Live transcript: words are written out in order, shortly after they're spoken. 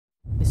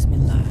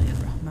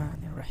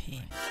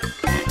Bismillahirrahmanirrahim.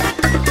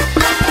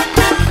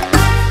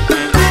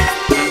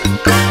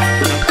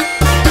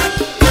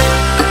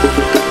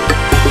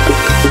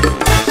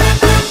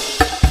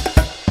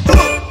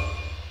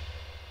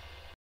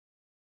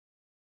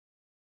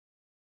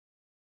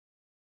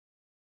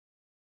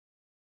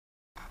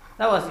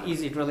 That was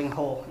easy drilling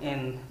hole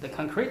in the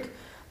concrete.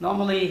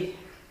 Normally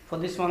for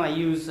this one I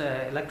use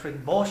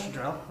electric Bosch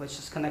drill, which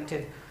is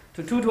connected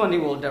to 220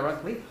 volt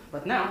directly,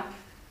 but now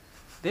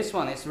this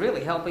one is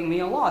really helping me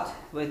a lot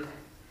with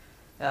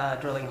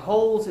drilling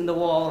holes in the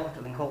wall,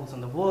 drilling holes in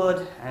the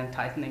wood, and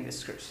tightening the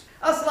screws.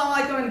 Assalamu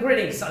alaikum and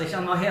greetings, Ali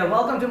Shanma here.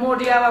 Welcome to more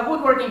DIY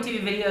woodworking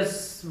TV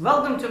videos.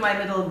 Welcome to my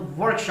little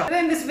workshop. Today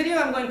in this video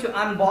I'm going to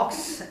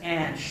unbox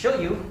and show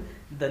you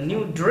the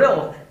new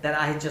drill that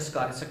I just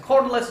got. It's a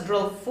cordless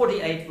drill,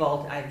 48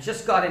 volt. I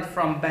just got it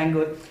from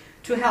Banggood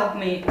to help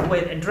me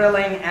with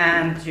drilling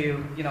and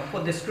to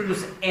put the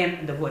screws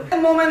in the wood. At the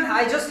moment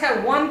I just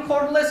have one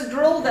cordless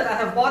drill that I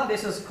have bought.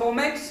 This is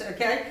Comex,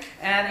 okay,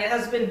 and it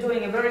has been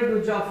doing a very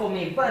good job for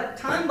me, but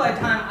time by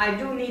time I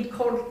do need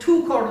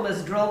two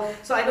cordless drill,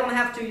 so I don't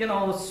have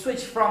to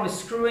switch from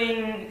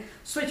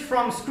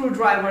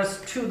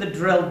screwdrivers to the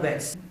drill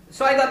bits.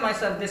 So I got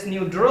myself this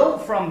new drill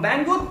from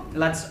Banggood.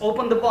 Let's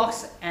open the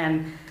box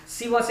and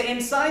see what's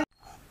inside.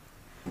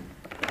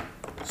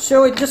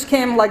 So it just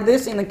came like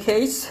this in a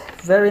case,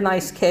 very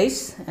nice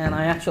case, and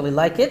I actually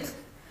like it.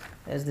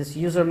 There's this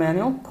user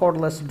manual,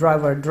 cordless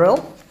driver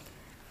drill,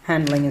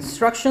 handling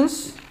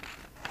instructions,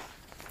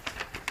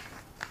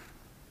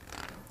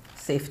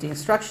 safety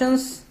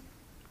instructions.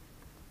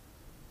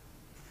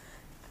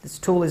 This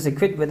tool is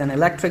equipped with an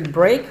electric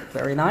brake,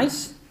 very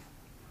nice.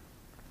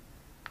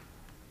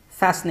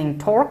 Fastening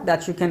torque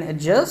that you can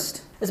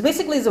adjust. It's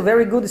a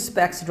very good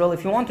specs drill.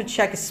 If you want to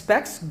check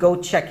specs, go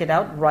check it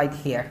out right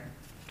here.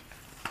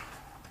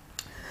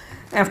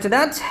 After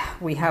that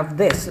we have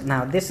this.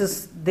 Now this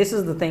is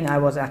the thing I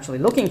was actually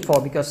looking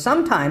for, because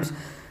sometimes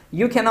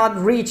you cannot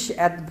reach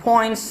at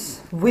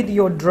points with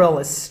your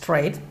drill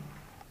straight,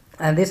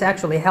 and this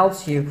actually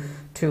helps you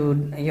to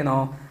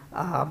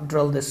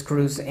drill the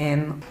screws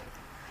in.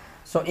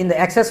 So in the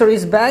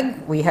accessories bag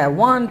we have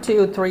 1,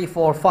 2, 3,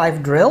 4,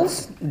 5 drill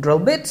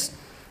bits,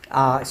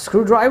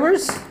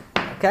 screwdrivers,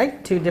 okay,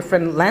 2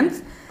 different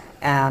lengths,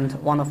 and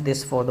one of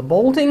this for the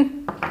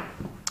bolting.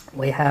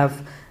 We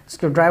have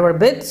screwdriver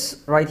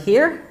bits right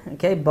here,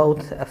 okay,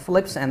 both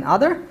flips and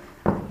other,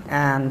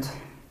 and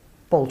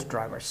bolt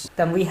drivers.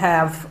 Then we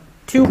have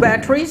 2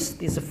 batteries.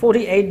 This is a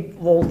 48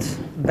 volt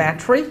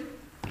battery,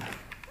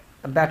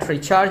 a battery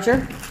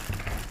charger,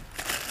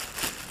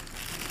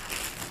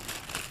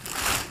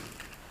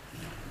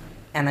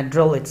 and a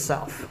drill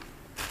itself.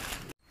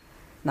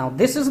 Now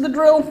this is the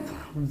drill.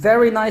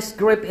 Very nice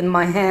grip in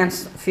my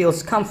hands,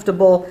 feels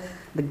comfortable,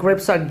 the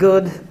grips are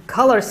good,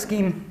 color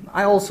scheme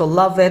I also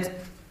love it.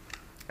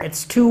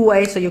 It's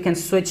two-way, so you can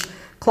switch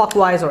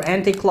clockwise or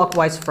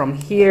anti-clockwise from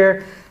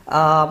here.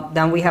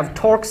 Then we have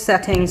torque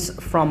settings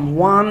from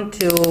 1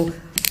 to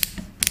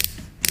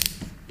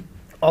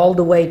all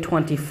the way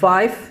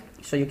 25,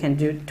 so you can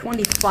do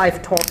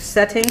 25 torque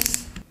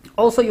settings.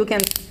 Also you can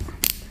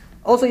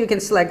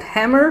select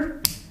hammer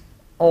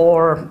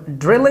or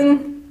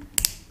drilling,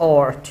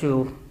 or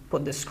to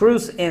put the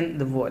screws in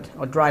the wood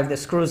or drive the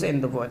screws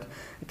in the wood.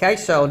 Okay,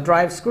 so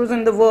drive screws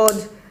in the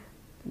wood,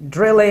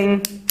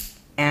 drilling,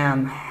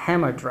 and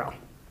hammer drill.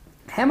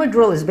 Hammer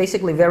drill is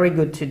basically very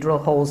good to drill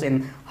holes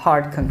in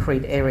hard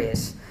concrete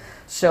areas.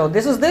 So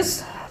this is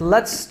this.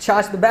 Let's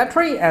charge the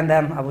battery and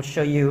then I will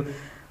show you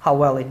how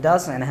well it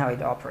does and how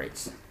it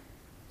operates.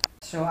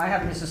 So I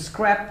have this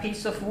scrap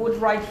piece of wood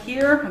right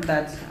here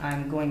that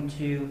I'm going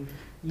to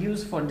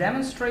use for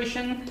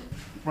demonstration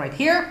right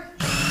here.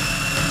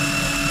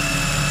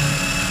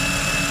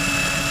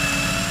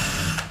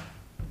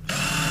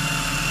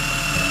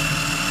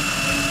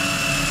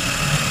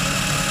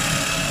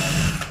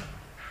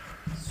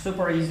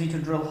 Super easy to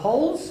drill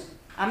holes.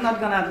 I'm not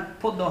gonna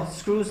put the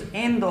screws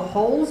in the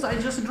holes I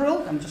just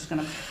drilled. I'm just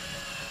gonna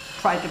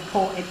try to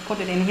put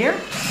it in here.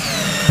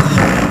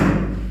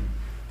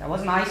 That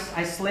was nice.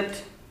 I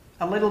slipped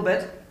a little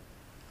bit.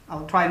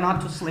 I'll try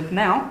not to slip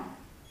now.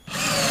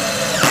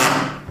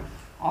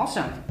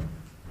 Awesome.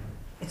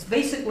 It's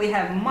basically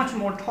have much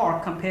more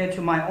torque compared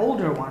to my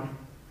older one.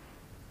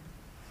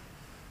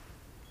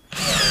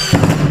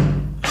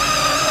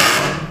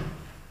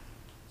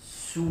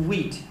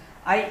 Sweet.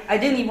 I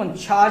didn't even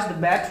charge the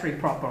battery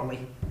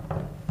properly.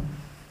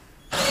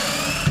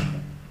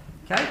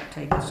 Okay,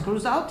 take the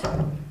screws out.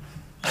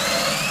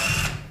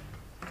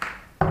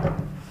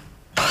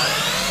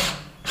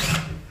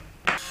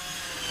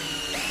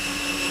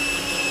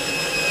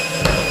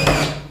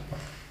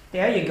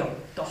 There you go.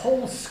 The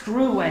whole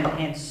screw went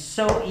in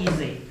so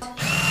easy.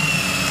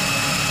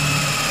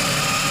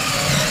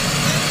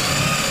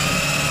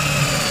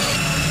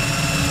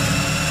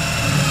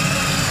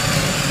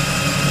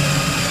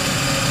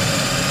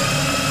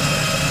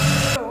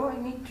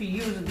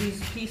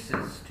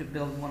 To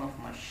build one of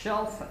my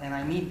shelf, and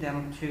I need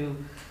them to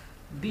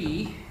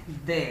be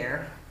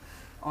there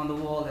on the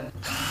wall. And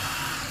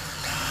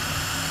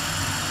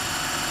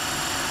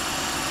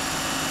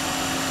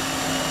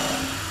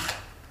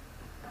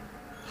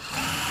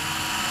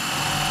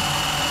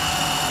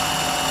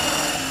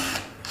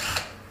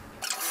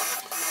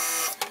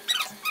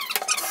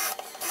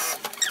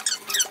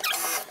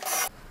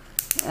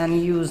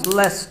and use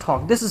less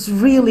torque. This is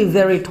really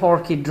very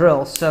torquey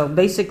drill, so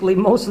basically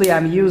mostly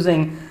I'm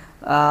using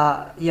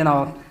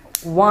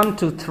 1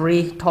 to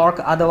 3 torque,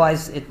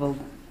 otherwise it will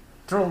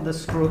drill the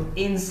screw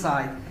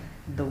inside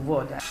the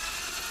wood.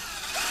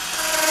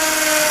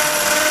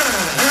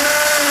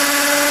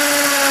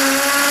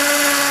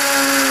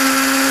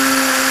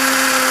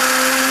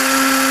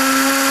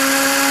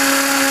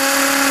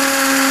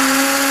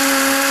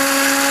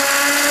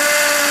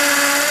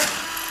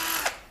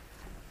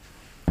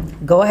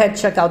 Go ahead,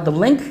 check out the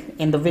link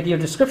in the video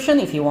description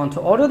if you want to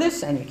order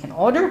this, and you can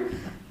order.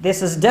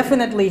 This is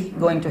definitely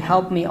going to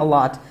help me a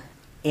lot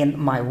in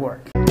my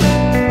work.